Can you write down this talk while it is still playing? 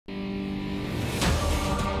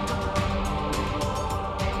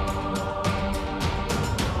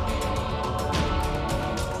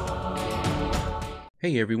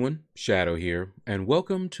Hey everyone, Shaedow here, and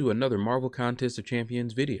welcome to another Marvel Contest of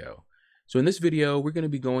Champions video. So in this video, we're going to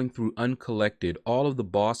be going through Uncollected, all of the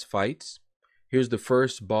boss fights. Here's the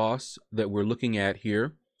first boss that we're looking at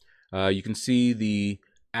here. You can see the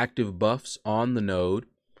active buffs on the node.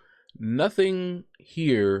 Nothing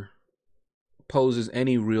here poses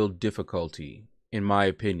any real difficulty, in my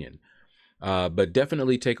opinion. But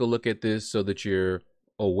definitely take a look at this so that you're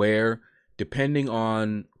aware, depending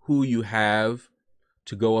on who you have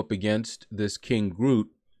to go up against this King Groot,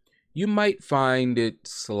 you might find it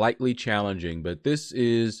slightly challenging, but this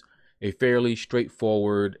is a fairly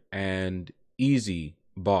straightforward and easy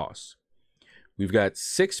boss. We've got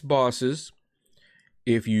 6 bosses.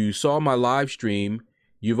 If you saw my live stream,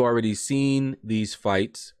 you've already seen these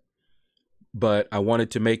fights, but I wanted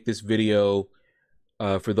to make this video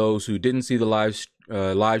for those who didn't see the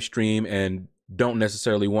live stream and don't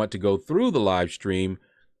necessarily want to go through the live stream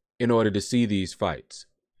in order to see these fights.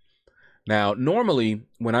 Now, normally,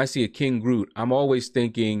 when I see a King Groot, I'm always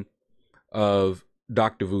thinking of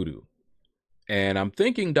Dr. Voodoo. And I'm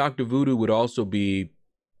thinking Dr. Voodoo would also be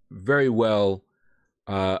very well,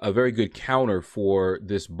 a very good counter for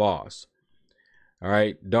this boss. All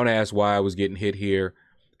right, don't ask why I was getting hit here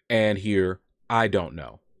and here. I don't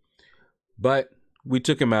know. But we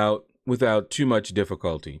took him out without too much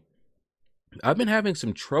difficulty. I've been having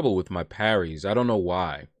some trouble with my parries. I don't know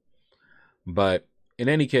why. But in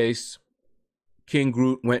any case, King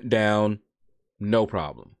Groot went down, no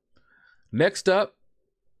problem. Next up,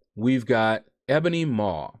 we've got Ebony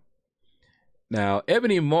Maw. Now,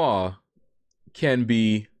 Ebony Maw can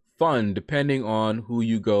be fun depending on who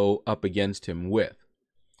you go up against him with.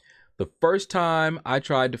 The first time I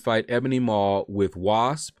tried to fight Ebony Maw with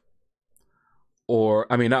Wasp, Ghost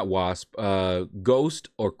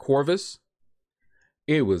or Corvus,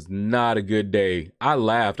 it was not a good day. I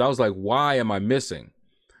laughed. I was like, why am I missing?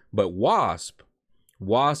 But Wasp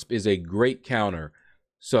is a great counter.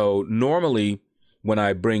 So normally when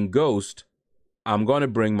I bring Ghost, I'm going to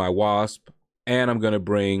bring my Wasp and I'm going to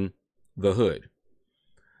bring the Hood.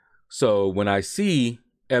 So when I see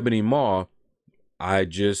Ebony Maw, I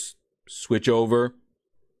just switch over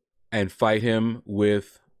and fight him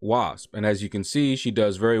with Wasp. And as you can see, she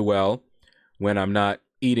does very well when I'm not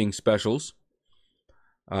eating specials.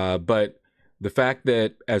 But the fact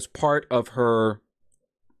that as part of her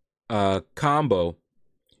combo,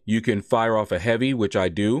 you can fire off a heavy, which I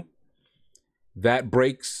do, that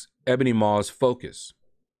breaks Ebony Maw's focus.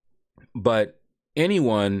 But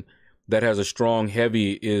anyone that has a strong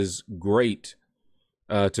heavy is great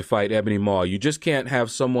to fight Ebony Maw. You just can't have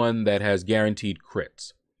someone that has guaranteed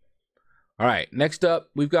crits. All right, next up,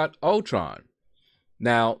 we've got Ultron.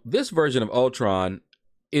 Now, this version of Ultron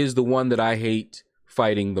is the one that I hate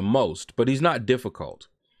fighting the most, but he's not difficult.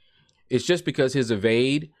 It's just because his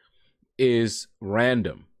evade is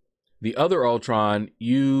random. The other Ultron,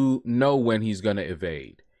 you know when he's going to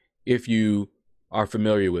evade if you are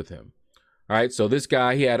familiar with him. All right, so this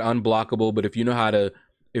guy, he had unblockable, but if you know how to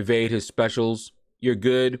evade his specials, you're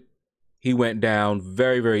good. He went down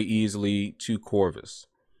very, very easily to Corvus.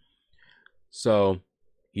 So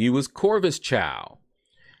he was Corvus Chow.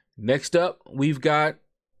 Next up, we've got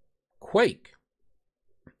Quake.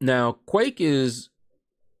 Now, Quake is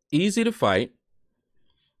easy to fight,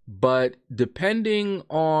 but depending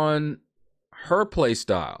on her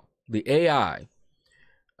playstyle, the AI,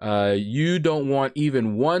 you don't want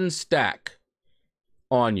even one stack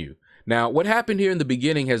on you. Now, what happened here in the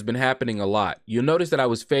beginning has been happening a lot. You'll notice that I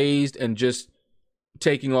was phased and just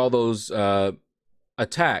taking all those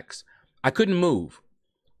attacks. I couldn't move.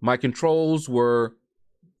 My controls were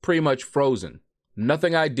pretty much frozen.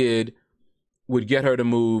 Nothing I did would get her to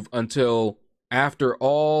move until after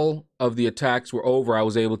all of the attacks were over, I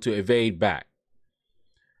was able to evade back.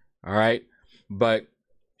 All right. But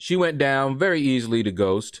she went down very easily to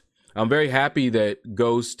Ghost. I'm very happy that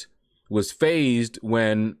Ghost was phased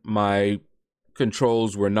when my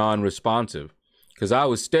controls were non-responsive, because I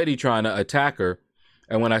was steady trying to attack her.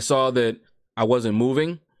 And when I saw that I wasn't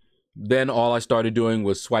moving, then all I started doing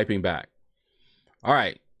was swiping back. All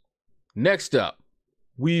right. Next up,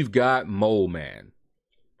 we've got Mole Man.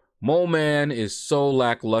 Mole Man is so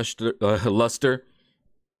lackluster.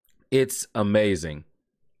 It's amazing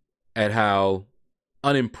at how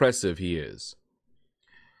unimpressive he is.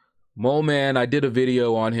 Mole Man, I did a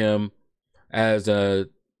video on him as an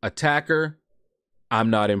attacker.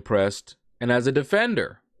 I'm not impressed. And as a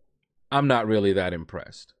defender, I'm not really that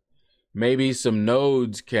impressed. Maybe some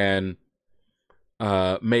nodes can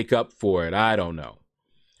make up for it. I don't know.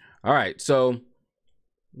 All right, so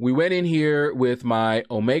we went in here with my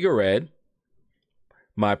Omega Red.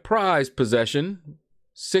 My prized possession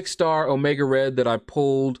 6-star Omega Red that I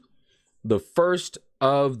pulled the first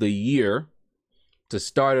of the year to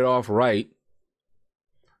start it off right.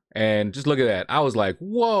 And just look at that. I was like,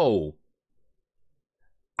 whoa.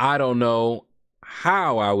 I don't know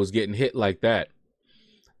how I was getting hit like that.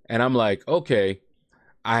 And I'm like, okay,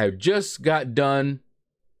 I have just got done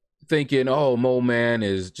thinking, oh, Mole Man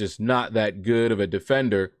is just not that good of a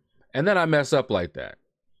defender. And then I mess up like that.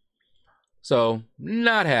 So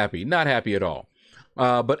not happy at all.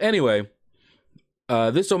 But anyway,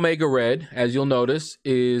 this Omega Red, as you'll notice,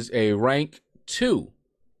 is a rank 2,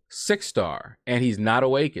 6-star, and he's not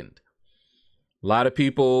awakened. A lot of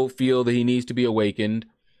people feel that he needs to be awakened.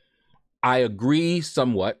 I agree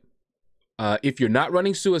somewhat. If you're not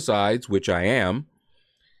running suicides, which I am,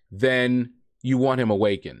 then you want him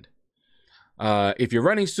awakened. If you're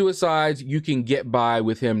running suicides, you can get by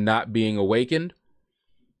with him not being awakened.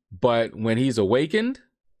 But when he's awakened,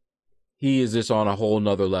 he is just on a whole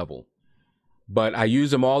nother level. But I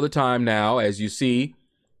use him all the time now. As you see,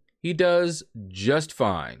 he does just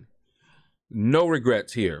fine. No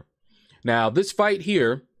regrets here. Now, this fight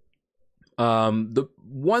here, the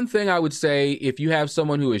one thing I would say, if you have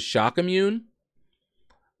someone who is shock immune,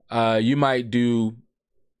 you might do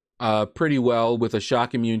pretty well with a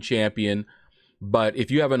shock immune champion. But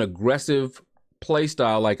if you have an aggressive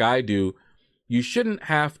playstyle like I do, you shouldn't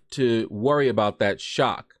have to worry about that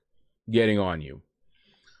shock getting on you.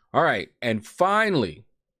 All right, and finally,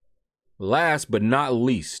 last but not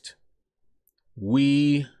least,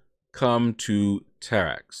 we come to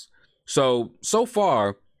Terax. So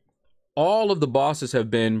far, all of the bosses have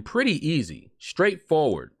been pretty easy,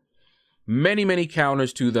 straightforward. Many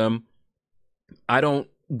counters to them. I don't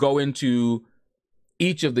go into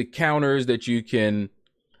each of the counters that you can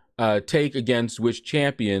take against which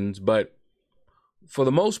champions, but for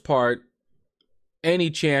the most part, any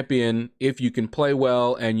champion, if you can play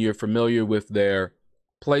well and you're familiar with their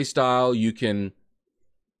play style, you can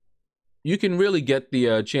really get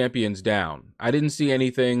the champions down. I didn't see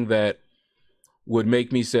anything that would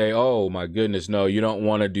make me say, oh my goodness, no, you don't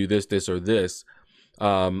want to do this, this, or this.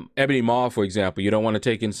 Ebony Maw, for example, you don't want to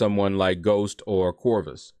take in someone like Ghost or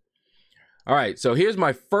Corvus. All right, so here's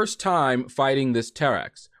my first time fighting this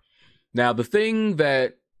Terax. Now, the thing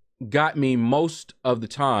that got me most of the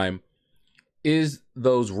time is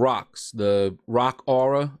those rocks, the rock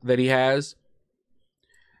aura that he has.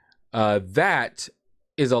 That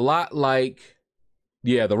is a lot like,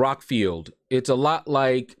 yeah, the rock field. It's a lot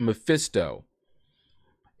like Mephisto.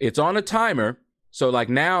 It's on a timer, so like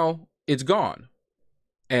now it's gone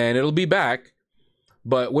and it'll be back.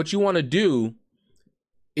 But what you want to do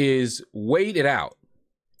is wait it out.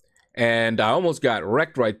 And I almost got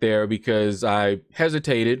wrecked right there because I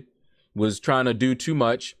hesitated, was trying to do too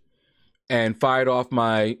much, and fired off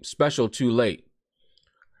my special too late.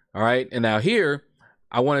 All right, and now here,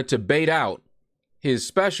 I wanted to bait out his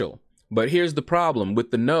special, but here's the problem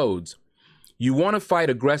with the nodes. You want to fight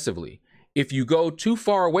aggressively. If you go too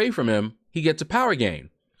far away from him, he gets a power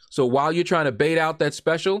gain. So while you're trying to bait out that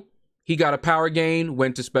special, he got a power gain,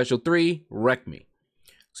 went to special 3, wrecked me.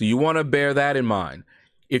 So you want to bear that in mind.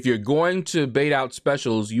 If you're going to bait out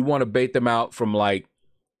specials, you want to bait them out from like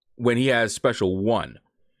when he has special 1.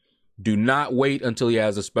 Do not wait until he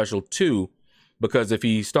has a special 2, because if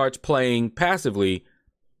he starts playing passively,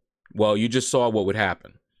 well, you just saw what would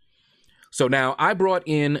happen. So now I brought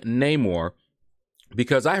in Namor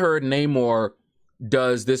because I heard Namor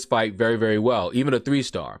does this fight very, very well, even a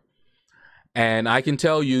 3-star. And I can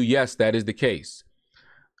tell you, yes, that is the case.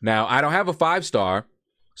 Now, I don't have a 5-star,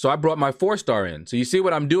 so I brought my 4-star in. So you see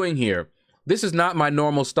what I'm doing here? This is not my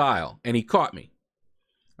normal style, and he caught me.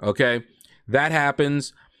 Okay, that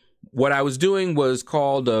happens. What I was doing was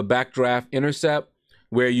called a backdraft intercept,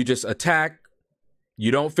 where you just attack,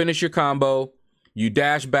 you don't finish your combo, you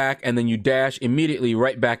dash back, and then you dash immediately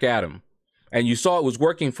right back at him. And you saw it was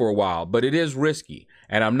working for a while, but it is risky,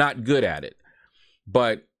 and I'm not good at it.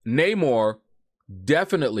 But Namor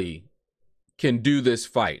definitely can do this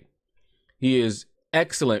fight. He is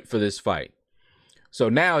excellent for this fight. So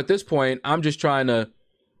now at this point, I'm just trying to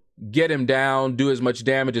get him down, do as much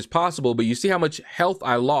damage as possible. But you see how much health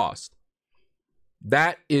I lost.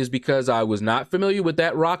 That is because I was not familiar with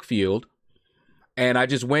that rock field. And I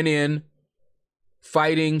just went in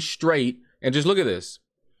fighting straight. And just look at this.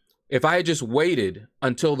 If I had just waited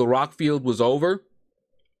until the rock field was over,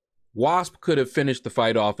 Wasp could have finished the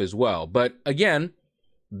fight off as well. But again,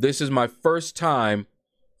 this is my first time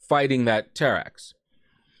fighting that Terax.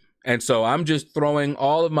 And so I'm just throwing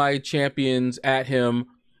all of my champions at him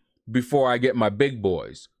before I get my big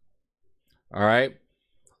boys. All right.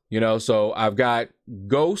 You know, so I've got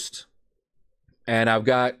Ghost and I've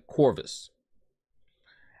got Corvus.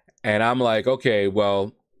 And I'm like, okay,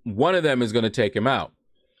 well, one of them is going to take him out.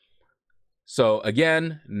 So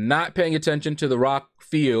again, not paying attention to the rock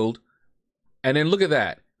field. And then look at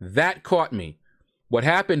that. That caught me. What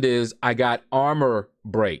happened is I got armor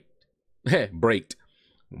broke.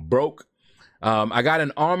 I got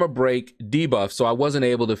an armor break debuff, so I wasn't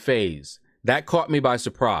able to phase. That caught me by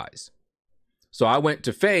surprise. So I went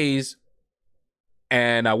to phase,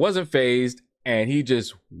 and I wasn't phased, and he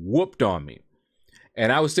just whooped on me.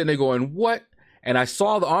 And I was sitting there going, what? And I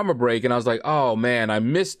saw the armor break, and I was like, oh, man, I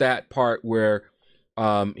missed that part where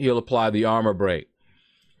he'll apply the armor break.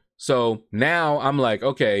 So now I'm like,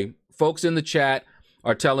 okay, folks in the chat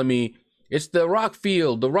are telling me, it's the rock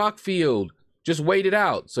field, just wait it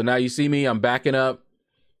out. So now you see me, I'm backing up.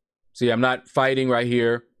 See, I'm not fighting right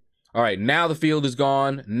here. All right, now the field is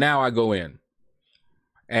gone. Now I go in.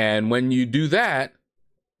 And when you do that,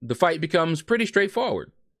 the fight becomes pretty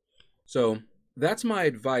straightforward. So that's my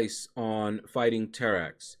advice on fighting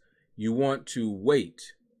Terrax. You want to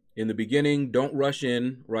wait. In the beginning, don't rush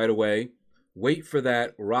in right away. Wait for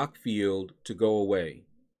that rock field to go away.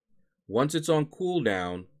 Once it's on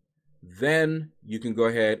cooldown, then you can go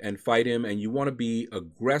ahead and fight him, and you want to be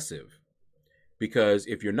aggressive. Because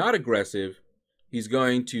if you're not aggressive, he's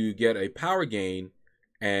going to get a power gain,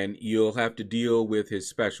 and you'll have to deal with his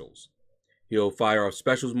specials. He'll fire off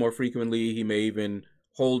specials more frequently. He may even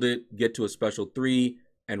hold it, get to a special 3,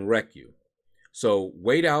 and wreck you. So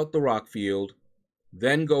wait out the rock field,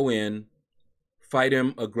 then go in, fight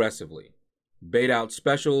him aggressively. Bait out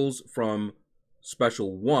specials from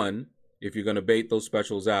special 1 if you're going to bait those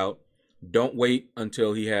specials out. Don't wait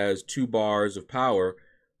until he has 2 bars of power,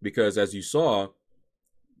 because as you saw,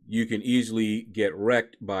 you can easily get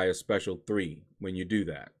wrecked by a special 3 when you do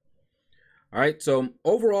that. All right, so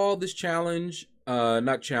overall, this challenge,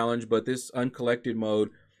 not challenge, but this Uncollected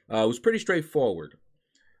mode was pretty straightforward.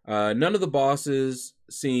 None of the bosses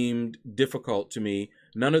seemed difficult to me.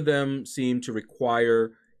 None of them seemed to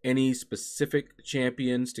require any specific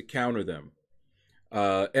champions to counter them.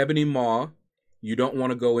 Ebony Maw, you don't want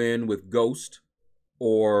to go in with Ghost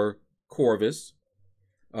or Corvus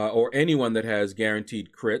or anyone that has guaranteed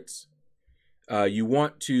crits. You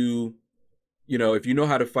want to, if you know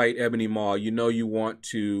how to fight Ebony Maw, you want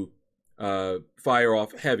to fire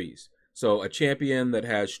off heavies. So a champion that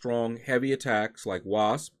has strong heavy attacks like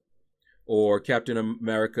Wasp or Captain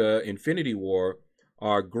America Infinity War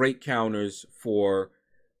are great counters for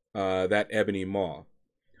that Ebony Maw.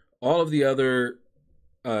 All of the other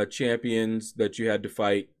champions that you had to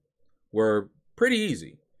fight were pretty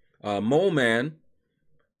easy. Mole Man,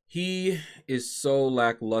 he is so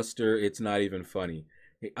lackluster, it's not even funny.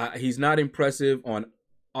 He's not impressive on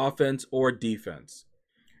offense or defense.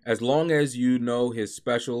 As long as you know his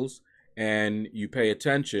specials and you pay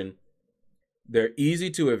attention, they're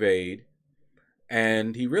easy to evade,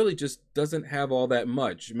 and he really just doesn't have all that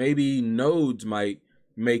much. Maybe nodes might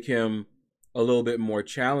make him a little bit more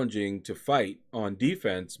challenging to fight on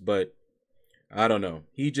defense, but I don't know.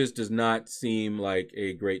 He just does not seem like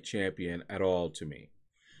a great champion at all to me.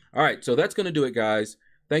 All right, so that's going to do it, guys.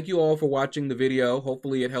 Thank you all for watching the video.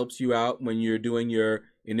 Hopefully it helps you out when you're doing your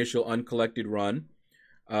initial Uncollected run.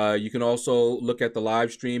 You can also look at the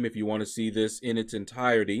live stream if you want to see this in its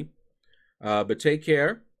entirety. But take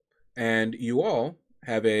care, and you all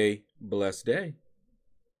have a blessed day.